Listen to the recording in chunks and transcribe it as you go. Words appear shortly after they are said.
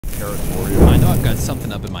territorial. I know I've got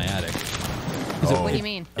something up in my attic. What do you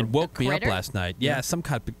mean? It woke me up critter? last night. Yeah, some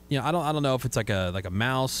kind of, I don't know if it's like a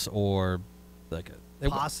mouse or like a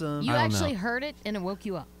Possum. You I don't actually know. heard it and it woke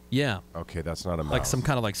you up. Yeah, Okay, that's not a mouse. like some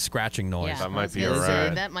kind of like scratching noise. Yeah, That I might was be a gonna say,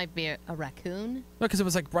 rat. that might be a raccoon. No, because it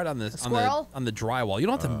was like right on the squirrel? on the drywall. You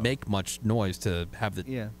don't have to make much noise to have the.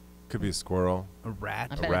 Yeah. Could be a squirrel. A rat.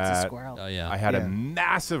 I bet it's a rat. squirrel. Oh yeah. I had Yeah. a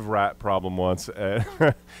massive rat problem once,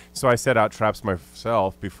 so I set out traps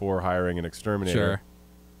myself before hiring an exterminator. Sure.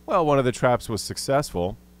 Well, one of the traps was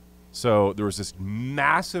successful, so there was this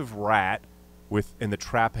massive rat and the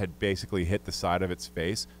trap had basically hit the side of its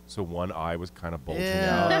face, so one eye was kind of bulging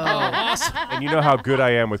out. Awesome. And you know how good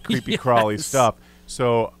I am with creepy crawly Yes. stuff.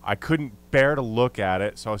 So I couldn't bear to look at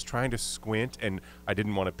it, so I was trying to squint, and I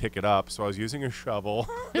didn't want to pick it up, so I was using a shovel.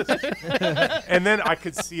 And then I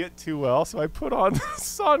could see it too well, so I put on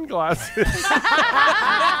sunglasses.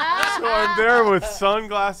 So I'm there with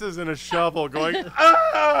sunglasses and a shovel going,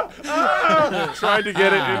 trying to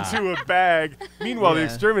get it into a bag. Meanwhile, the Yeah.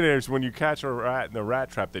 exterminators, when you catch a rat in the rat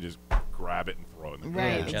trap, they just grab it and throw it in the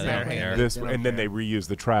Right, garbage. Yeah, exactly. they're- This, They don't and then care. they reuse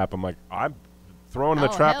the trap. I'm like, I'm throwing the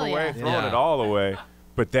Oh, trap hell away, yeah. throwing Yeah. it all away.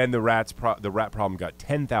 But then the rat problem got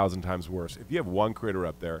 10,000 times worse. If you have one critter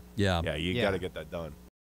up there, Yeah. you Yeah. got to get that done.